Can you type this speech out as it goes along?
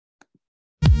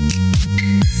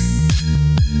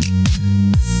Hey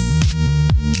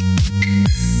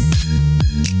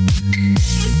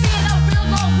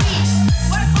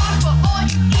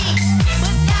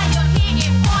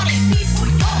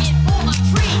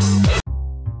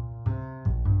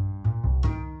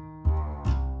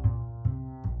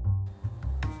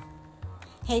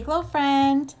Glow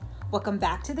friend, welcome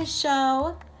back to the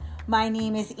show. My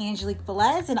name is Angelique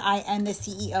Velez and I am the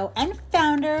CEO and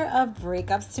founder of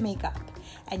Breakups to Makeup.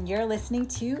 And you're listening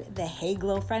to the Hey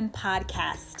Glow Friend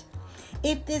podcast.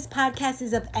 If this podcast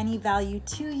is of any value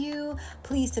to you,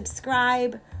 please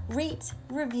subscribe, rate,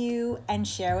 review, and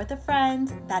share with a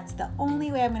friend. That's the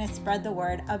only way I'm going to spread the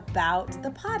word about the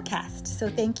podcast. So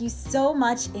thank you so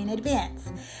much in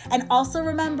advance. And also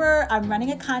remember, I'm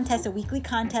running a contest, a weekly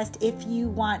contest. If you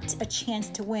want a chance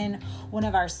to win one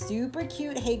of our super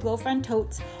cute Hey Glow Friend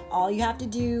totes, all you have to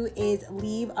do is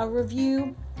leave a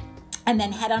review and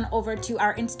then head on over to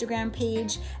our Instagram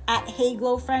page at Hey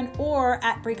Glow Friend or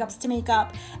at Breakups to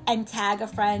Makeup and tag a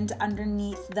friend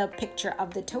underneath the picture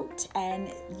of the tote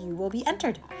and you will be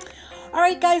entered. All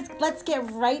right, guys, let's get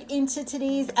right into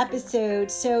today's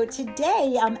episode. So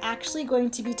today I'm actually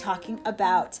going to be talking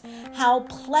about how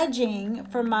pledging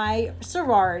for my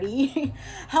sorority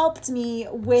helped me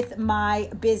with my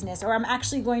business, or I'm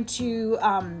actually going to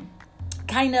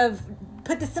kind of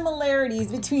put the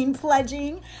similarities between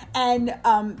pledging and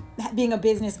being a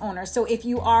business owner. So if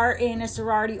you are in a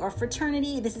sorority or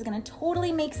fraternity, this is going to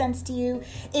totally make sense to you.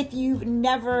 If you've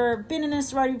never been in a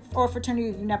sorority or fraternity,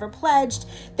 if you've never pledged,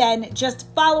 then just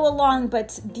follow along.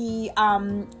 But the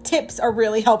tips are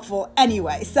really helpful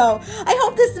anyway. So I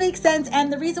hope this makes sense.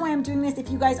 And the reason why I'm doing this,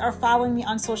 if you guys are following me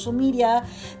on social media,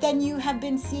 then you have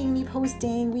been seeing me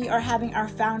posting. We are having our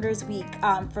Founders Week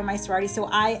for my sorority. So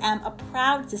I am a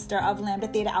proud sister of Lambda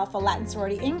Theta Alpha Latin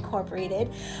Sorority Incorporated,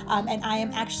 and I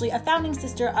am actually a founding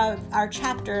sister of our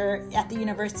chapter at the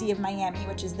University of Miami,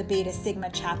 which is the Beta Sigma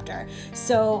chapter.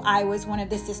 So I was one of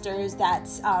the sisters that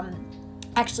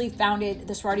actually founded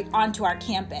the sorority onto our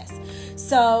campus.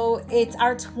 So it's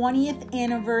our 20th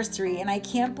anniversary, and I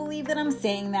can't believe that I'm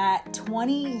saying that.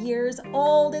 20 years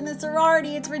old in the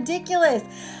sorority. It's ridiculous.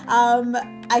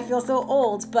 I feel so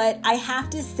old, but I have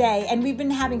to say, and we've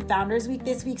been having Founders Week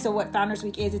this week. So what Founders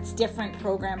Week is, it's different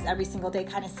programs every single day,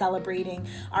 kind of celebrating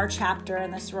our chapter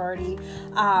and the sorority.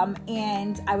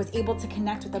 And I was able to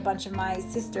connect with a bunch of my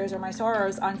sisters or my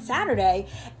sorors on Saturday,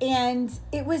 and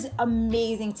it was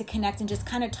amazing to connect and just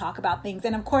kind of talk about things.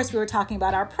 And of course, we were talking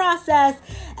about our process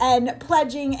and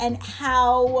pledging and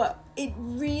how it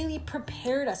really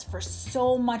prepared us for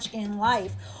so much in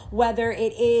life, whether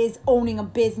it is owning a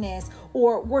business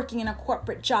or working in a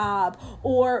corporate job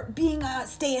or being a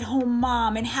stay-at-home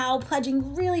mom, and how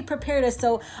pledging really prepared us.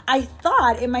 So I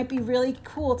thought it might be really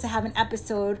cool to have an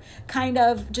episode kind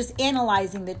of just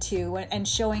analyzing the two and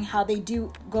showing how they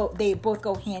both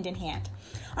go hand in hand.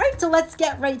 All right, so let's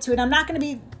get right to it. I'm not going to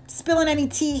be spilling any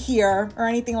tea here or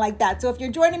anything like that. So if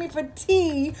you're joining me for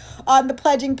tea on the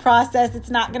pledging process, it's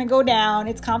not going to go down.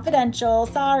 It's confidential.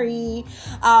 Sorry.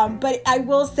 But I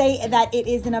will say that it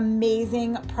is an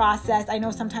amazing process. I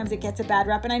know sometimes it gets a bad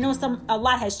rep, and I know a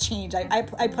lot has changed. I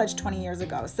pledged 20 years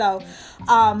ago. So,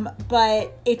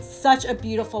 but it's such a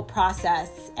beautiful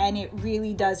process, and it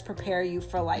really does prepare you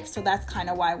for life. So that's kind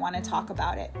of why I want to talk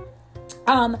about it.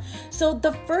 So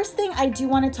the first thing I do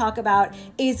want to talk about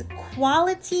is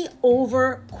quality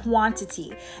over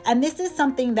quantity. And this is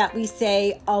something that we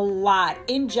say a lot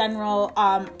in general,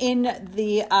 in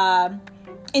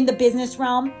the business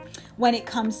realm, when it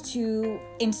comes to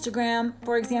Instagram,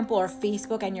 for example, or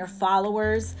Facebook and your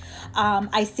followers.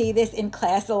 I say this in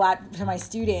class a lot to my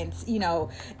students,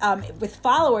 with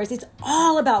followers, it's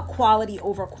all about quality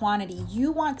over quantity.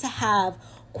 You want to have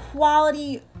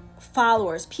quality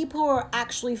followers, people who are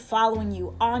actually following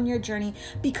you on your journey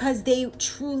because they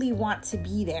truly want to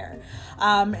be there,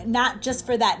 not just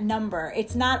for that number.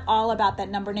 It's not all about that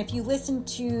number. And if you listen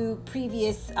to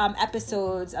previous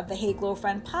episodes of the Hey Glow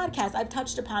Friend podcast, I've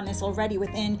touched upon this already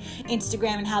within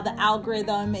Instagram and how the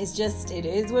algorithm is just, it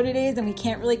is what it is, and we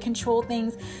can't really control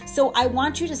things. So I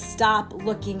want you to stop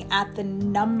looking at the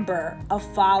number of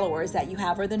followers that you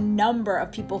have, or the number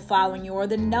of people following you, or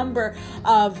the number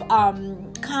of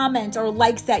comments or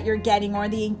likes that you're getting, or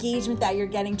the engagement that you're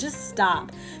getting. Just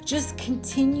stop. Just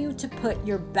continue to put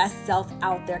your best self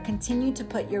out there. Continue to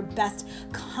put your best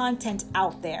content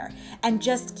out there, and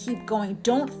just keep going.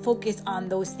 Don't focus on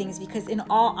those things, because in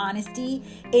all honesty,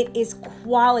 it is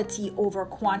quality over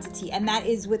quantity. And that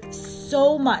is with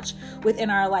so much within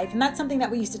our life. And that's something that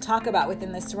we used to talk about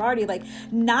within the sorority. Like,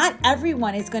 not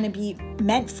everyone is going to be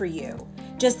meant for you.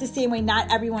 Just the same way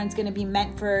not everyone's going to be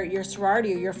meant for your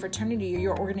sorority or your fraternity or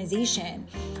your organization.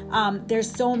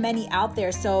 There's so many out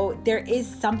there. So there is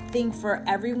something for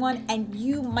everyone, and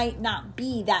you might not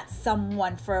be that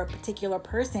someone for a particular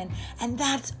person, and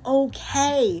that's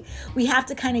okay. We have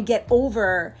to kind of get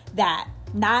over that.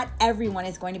 Not everyone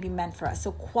is going to be meant for us.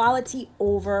 So quality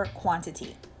over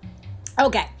quantity.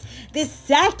 Okay, the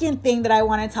second thing that I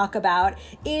want to talk about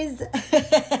is,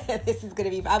 this is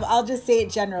going to be, I'll just say it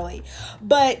generally,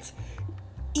 but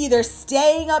either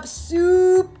staying up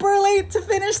super late to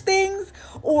finish things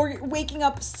or waking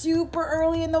up super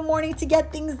early in the morning to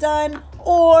get things done,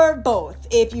 or both.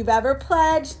 If you've ever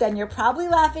pledged, then you're probably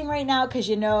laughing right now because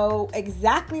you know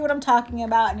exactly what I'm talking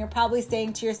about, and you're probably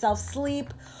saying to yourself,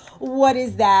 sleep, what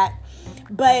is that?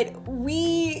 But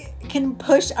we can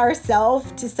push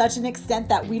ourselves to such an extent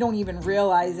that we don't even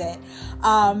realize it.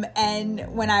 And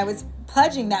when I was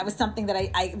pledging, that was something that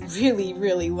I really,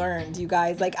 really learned, you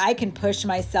guys. Like, I can push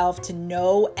myself to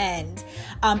no end.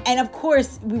 And of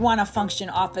course, we want to function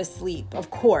off of sleep. Of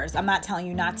course, I'm not telling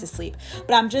you not to sleep,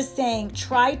 but I'm just saying,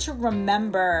 try to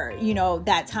remember,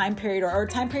 that time period or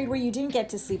time period where you didn't get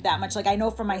to sleep that much. Like, I know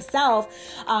for myself,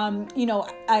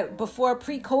 before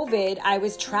pre-COVID, I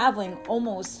was traveling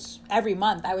almost every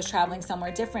month. I was traveling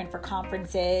somewhere different for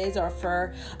conferences or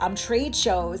for trade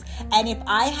shows. And if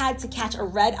I had to catch a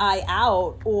red eye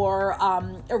out or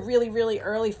a really, really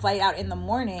early flight out in the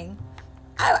morning,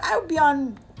 I would be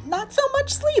on not so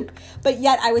much sleep, but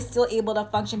yet I was still able to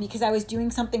function because I was doing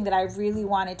something that I really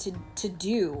wanted to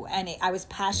do, and I was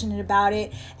passionate about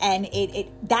it, and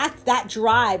that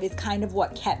drive is kind of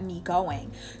what kept me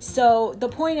going. So the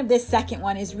point of this second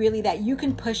one is really that you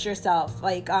can push yourself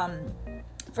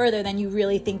further than you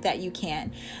really think that you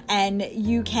can, and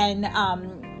you can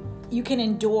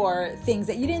endure things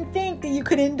that you didn't think that you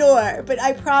could endure, but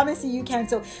I promise you can.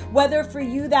 So whether for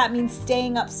you that means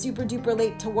staying up super duper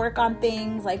late to work on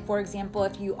things, like for example,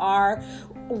 if you are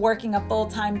working a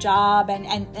full-time job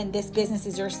and this business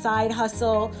is your side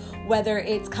hustle, whether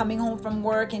it's coming home from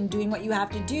work and doing what you have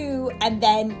to do and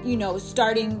then,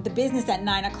 starting the business at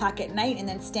 9:00 at night and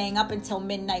then staying up until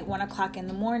midnight, 1:00 in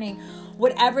the morning,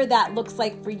 whatever that looks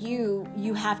like for you,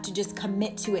 you have to just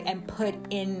commit to it and put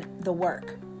in the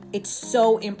work. It's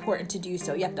so important to do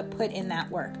so. You have to put in that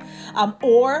work.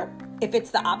 Or if it's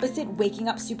the opposite, waking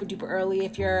up super duper early.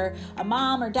 If you're a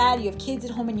mom or dad, you have kids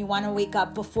at home and you want to wake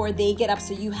up before they get up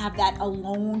so you have that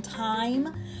alone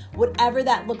time, whatever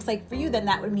that looks like for you, then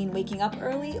that would mean waking up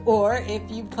early. Or if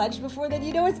you pledged before, then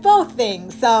it's both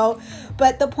things. So,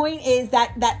 but the point is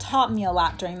that taught me a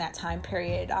lot during that time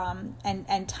period.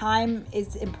 And time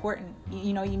is important.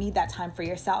 You need that time for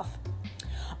yourself.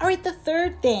 All right, the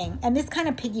third thing, and this kind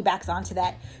of piggybacks onto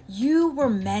that, you were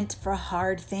meant for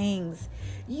hard things.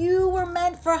 You were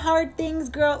meant for hard things,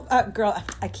 girl,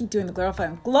 I keep doing the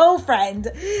girlfriend, glow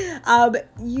friend.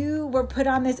 You were put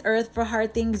on this earth for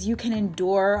hard things. You can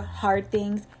endure hard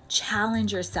things.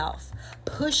 Challenge yourself,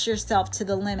 push yourself to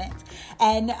the limit.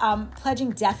 And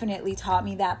pledging definitely taught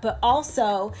me that. But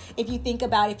also, if you think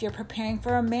about if you're preparing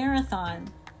for a marathon,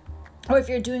 or if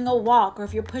you're doing a walk, or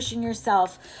if you're pushing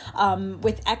yourself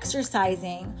with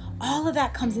exercising, all of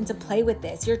that comes into play with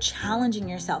this. You're challenging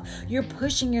yourself. You're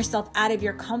pushing yourself out of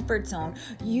your comfort zone.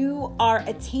 You are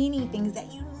attaining things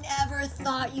that you never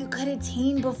thought you could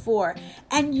attain before.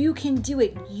 And you can do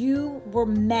it. You were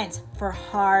meant for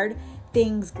hard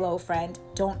things, glow friend.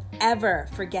 Don't ever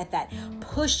forget that.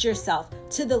 Push yourself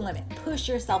to the limit. Push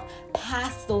yourself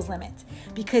past those limits,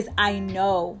 because I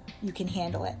know you can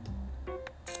handle it.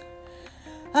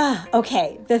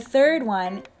 Okay, the third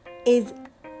one is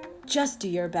just do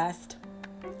your best.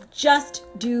 Just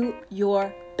do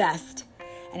your best.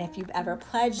 And if you've ever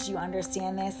pledged, you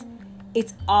understand this.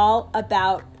 It's all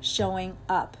about showing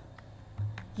up.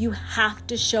 You have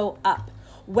to show up.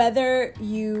 Whether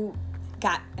you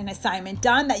got an assignment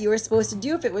done that you were supposed to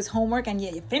do, if it was homework and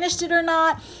you finished it or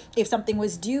not, if something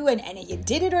was due and you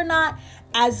did it or not,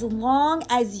 as long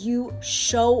as you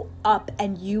show up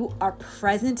and you are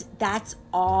present, that's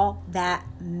all that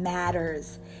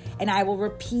matters. And I will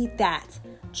repeat that.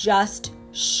 Just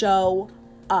show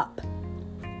up.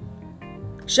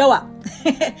 Show up.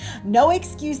 No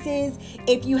excuses.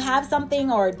 If you have something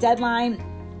or a deadline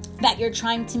that you're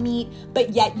trying to meet,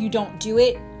 but yet you don't do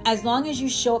it, as long as you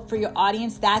show up for your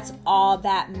audience, that's all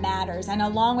that matters. And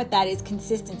along with that is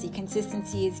consistency.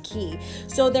 Consistency is key.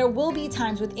 So there will be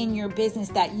times within your business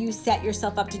that you set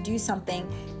yourself up to do something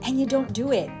and you don't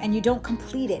do it and you don't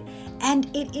complete it. And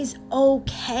it is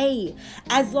okay.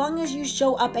 As long as you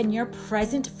show up and you're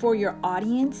present for your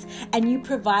audience and you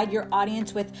provide your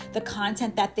audience with the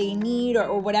content that they need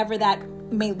or whatever that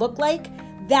may look like,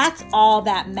 that's all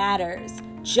that matters.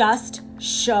 Just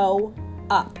show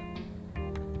up.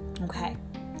 Okay.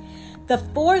 The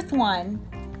fourth one,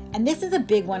 and this is a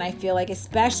big one, I feel like,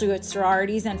 especially with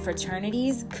sororities and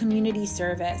fraternities, community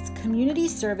service. Community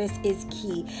service is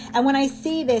key. And when I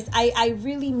say this, I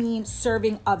really mean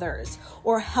serving others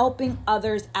or helping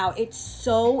others out. It's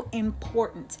so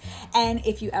important. And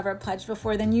if you ever pledged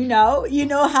before, then you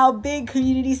know how big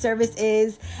community service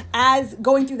is as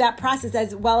going through that process,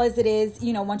 as well as it is,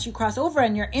 once you cross over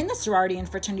and you're in the sorority and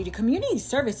fraternity. Community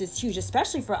service is huge,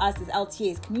 especially for us as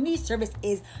LTAs. Community service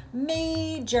is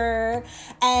major.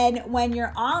 And when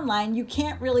you're online, you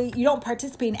don't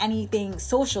participate in anything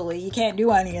socially. You can't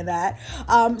do any of that.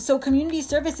 So community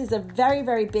service is a very,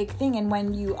 very big thing. And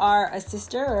when you are a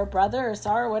sister or a brother or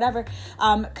soror or whatever,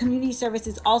 community service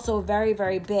is also very,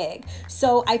 very big.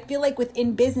 So I feel like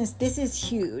within business, this is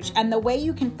huge. And the way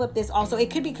you can flip this also,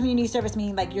 it could be community service,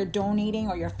 meaning like you're donating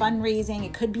or you're fundraising.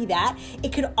 It could be that.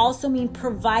 It could also mean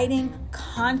providing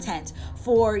content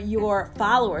for your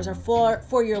followers or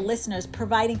for your listeners,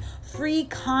 providing free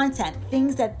content,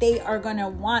 things that they are going to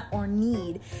want or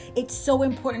need. It's so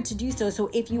important to do so.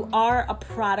 So if you are a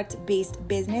product-based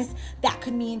business, that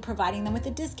could mean providing them with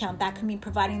a discount. That could mean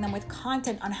providing them with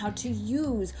content on how to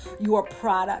use your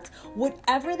product.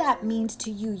 Whatever that means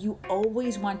to you, you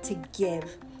always want to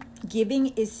give. Giving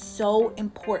is so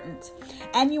important.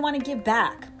 And you want to give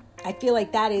back. I feel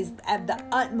like that is at the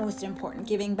utmost importance,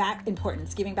 giving back to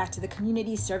the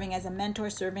community, serving as a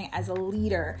mentor, serving as a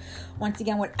leader. Once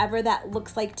again, whatever that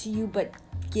looks like to you, but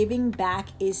giving back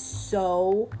is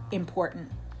so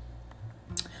important.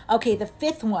 Okay, the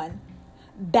fifth one.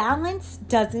 Balance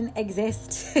doesn't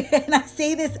exist. And I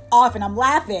say this often. I'm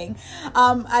laughing.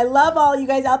 I love all you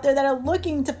guys out there that are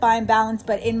looking to find balance,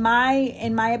 but in my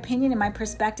opinion, in my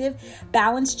perspective,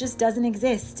 balance just doesn't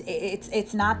exist.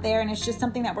 It's not there, and it's just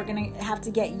something that we're going to have to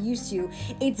get used to.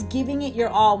 It's giving it your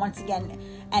all once again,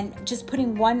 and just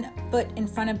putting one foot in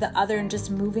front of the other and just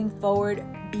moving forward,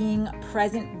 being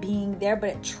present, being there,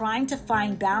 but trying to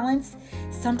find balance,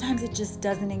 sometimes it just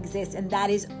doesn't exist, and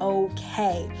that is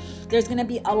okay. There's going to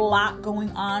be a lot going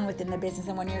on within the business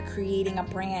and when you're creating a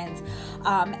brand,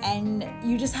 and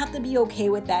you just have to be okay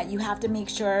with that. You have to make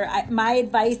sure, my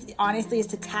advice honestly is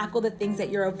to tackle the things that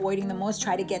you're avoiding the most.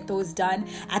 Try to get those done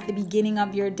at the beginning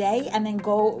of your day and then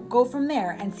go from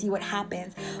there and see what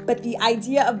happens. But the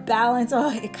idea of balance,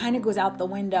 it kind of goes out the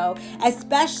window,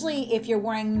 especially if you're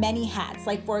wearing many hats.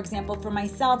 Like, for example, for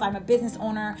myself, I'm a business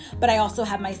owner, but I also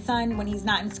have my son. When he's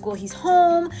not in school, he's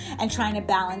home, and trying to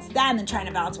balance that, and then trying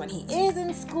to balance when he is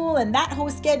in school and that whole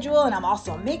schedule. And I'm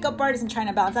also a makeup artist and trying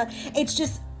to balance that. It's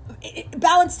just,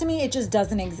 balance to me, it just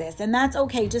doesn't exist. And that's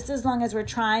okay, just as long as we're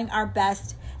trying our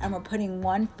best and we're putting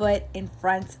one foot in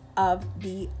front of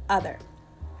the other.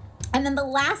 And then the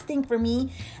last thing for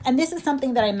me, and this is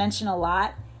something that I mention a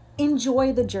lot,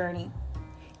 enjoy the journey.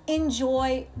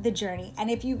 Enjoy the journey.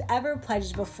 And if you've ever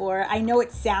pledged before, I know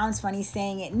it sounds funny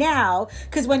saying it now,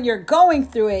 because when you're going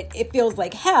through it, it feels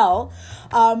like hell.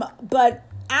 But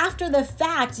after the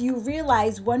fact, you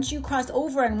realize once you cross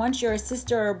over and once you're a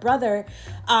sister or a brother,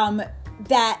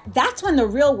 that's when the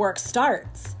real work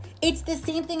starts. It's the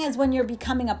same thing as when you're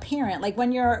becoming a parent. Like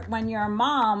when you're a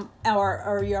mom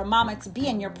or you're a mama to be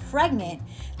and you're pregnant,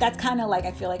 that's kind of like,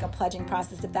 I feel like a pledging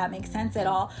process, if that makes sense at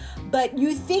all. But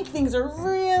you think things are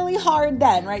really hard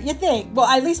then, right? You think, well,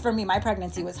 at least for me, my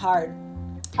pregnancy was hard.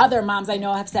 Other moms I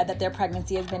know have said that their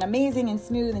pregnancy has been amazing and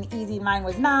smooth and easy. Mine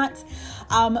was not.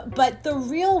 But the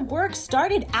real work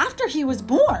started after he was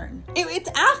born. It's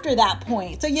after that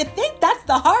point. So you think that's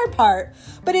the hard part,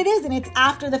 but it isn't. It's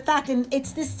after the fact. And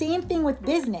it's the same thing with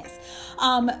business.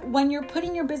 When you're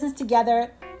putting your business together,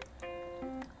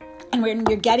 and when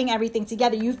you're getting everything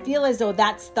together, you feel as though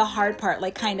that's the hard part,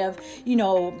 like kind of,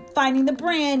 finding the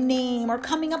brand name or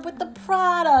coming up with the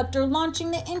product or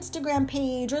launching the Instagram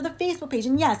page or the Facebook page.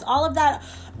 And yes, all of that,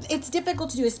 it's difficult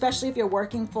to do, especially if you're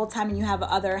working full time and you have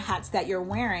other hats that you're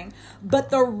wearing. But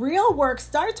the real work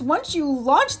starts once you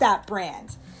launch that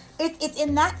brand. It's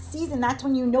in that season, that's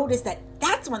when you notice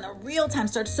that's when the real time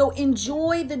starts. So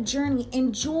enjoy the journey.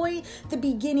 Enjoy the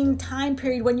beginning time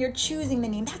period when you're choosing the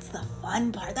name. That's the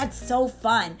fun part. That's so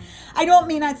fun. I know it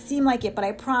may not seem like it, but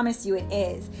I promise you it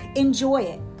is. Enjoy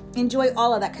it. Enjoy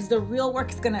all of that, because the real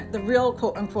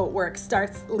quote unquote work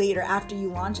starts later after you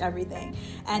launch everything.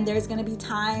 And there's going to be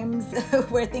times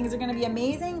where things are going to be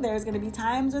amazing. There's going to be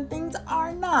times when things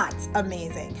are not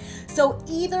amazing. So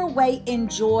either way,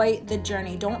 enjoy the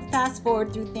journey. Don't fast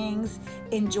forward through things.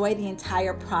 Enjoy the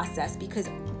entire process, because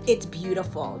it's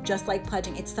beautiful. Just like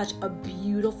pledging, it's such a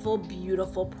beautiful,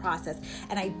 beautiful process.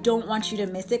 And I don't want you to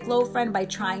miss it, Glow Friend, by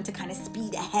trying to kind of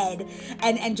speed ahead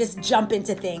and just jump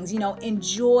into things.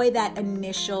 Enjoy that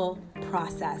initial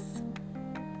process.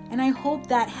 And I hope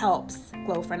that helps,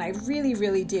 Glow Friend. I really,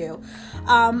 really do.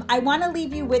 I want to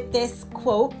leave you with this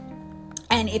quote.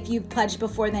 And if you've pledged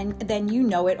before, then you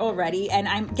know it already. And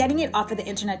I'm getting it off of the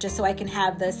internet just so I can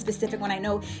have the specific one. I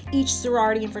know each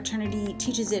sorority and fraternity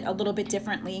teaches it a little bit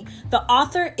differently. The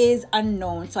author is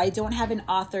unknown, so I don't have an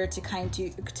author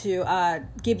to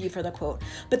give you for the quote.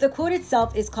 But the quote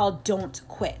itself is called "Don't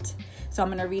Quit." So I'm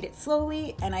going to read it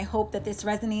slowly, and I hope that this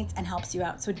resonates and helps you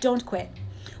out. So don't quit.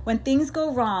 When things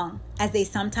go wrong, as they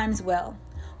sometimes will,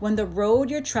 when the road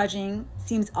you're trudging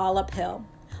seems all uphill,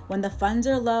 when the funds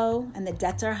are low and the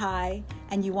debts are high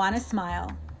and you want to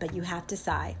smile, but you have to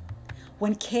sigh.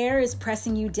 When care is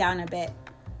pressing you down a bit,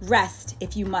 rest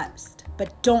if you must,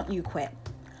 but don't you quit.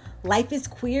 Life is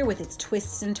queer with its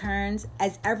twists and turns,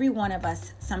 as every one of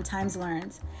us sometimes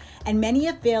learns. And many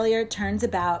a failure turns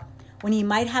about when he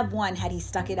might have won had he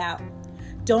stuck it out.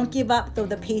 Don't give up though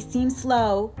the pace seems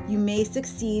slow, you may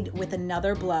succeed with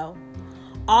another blow.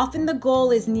 Often the goal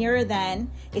is nearer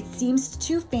than it seems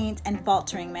too faint and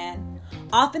faltering, man.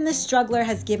 Often the struggler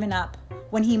has given up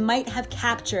when he might have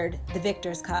captured the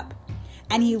victor's cup.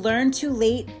 And he learned too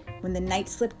late when the night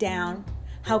slipped down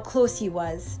how close he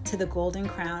was to the golden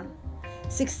crown.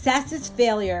 Success is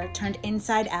failure turned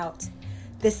inside out,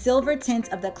 the silver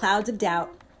tint of the clouds of doubt.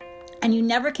 And you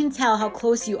never can tell how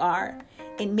close you are.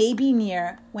 It may be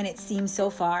near when it seems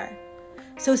so far.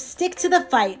 So stick to the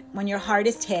fight when your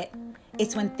hardest hit.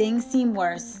 It's when things seem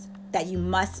worse that you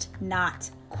must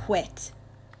not quit.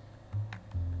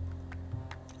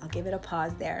 I'll give it a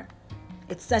pause there.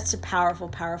 It's such a powerful,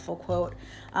 powerful quote.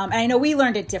 And I know we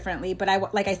learned it differently,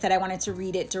 but like I said, I wanted to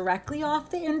read it directly off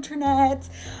the internet.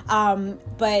 And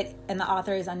the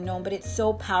author is unknown, but it's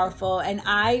so powerful. And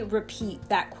I repeat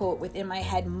that quote within my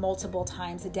head multiple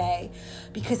times a day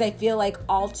because I feel like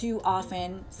all too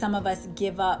often some of us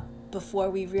give up before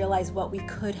we realize what we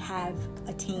could have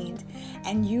attained.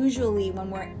 And usually when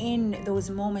we're in those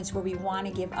moments where we want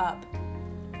to give up,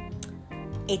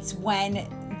 it's when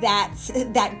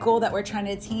that goal that we're trying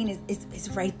to attain is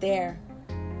right there.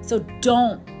 So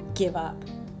don't give up.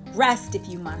 Rest if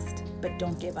you must, but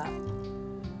don't give up.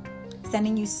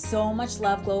 Sending you so much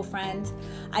love, Glow Friend.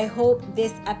 I hope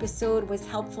this episode was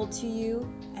helpful to you.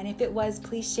 And if it was,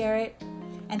 please share it.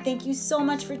 And thank you so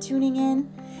much for tuning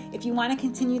in. If you want to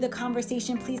continue the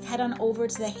conversation, please head on over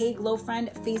to the Hey Glow Friend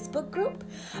Facebook group.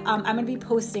 I'm going to be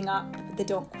posting up the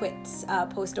Don't Quit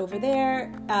post over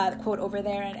there, quote over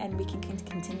there, and we can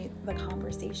continue the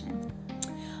conversation.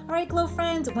 All right, Glow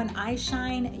Friends, when I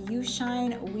shine, you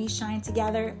shine, we shine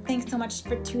together. Thanks so much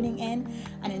for tuning in.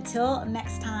 And until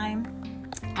next time,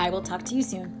 I will talk to you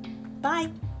soon. Bye.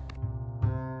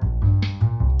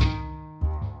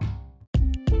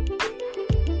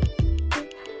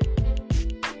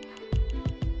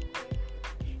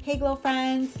 Hey Glow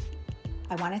Friends,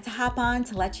 I wanted to hop on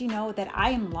to let you know that I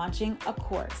am launching a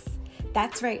course.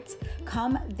 That's right,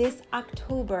 come this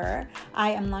October,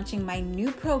 I am launching my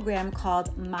new program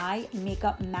called My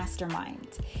Makeup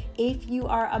Mastermind. If you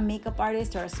are a makeup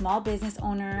artist or a small business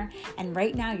owner and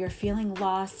right now you're feeling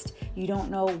lost, you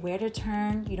don't know where to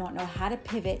turn, you don't know how to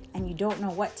pivot, and you don't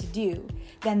know what to do,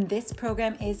 then this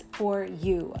program is for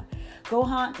you. Go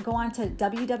on to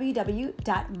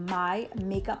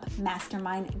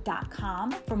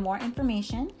www.mymakeupmastermind.com for more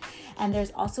information. And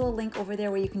there's also a link over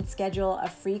there where you can schedule a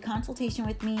free consultation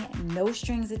with me, no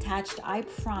strings attached, I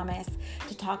promise,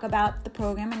 to talk about the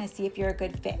program and to see if you're a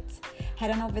good fit.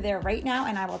 Head on over there right now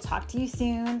and I will talk to you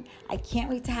soon. I can't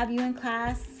wait to have you in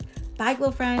class. Bye, Glow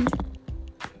Friend.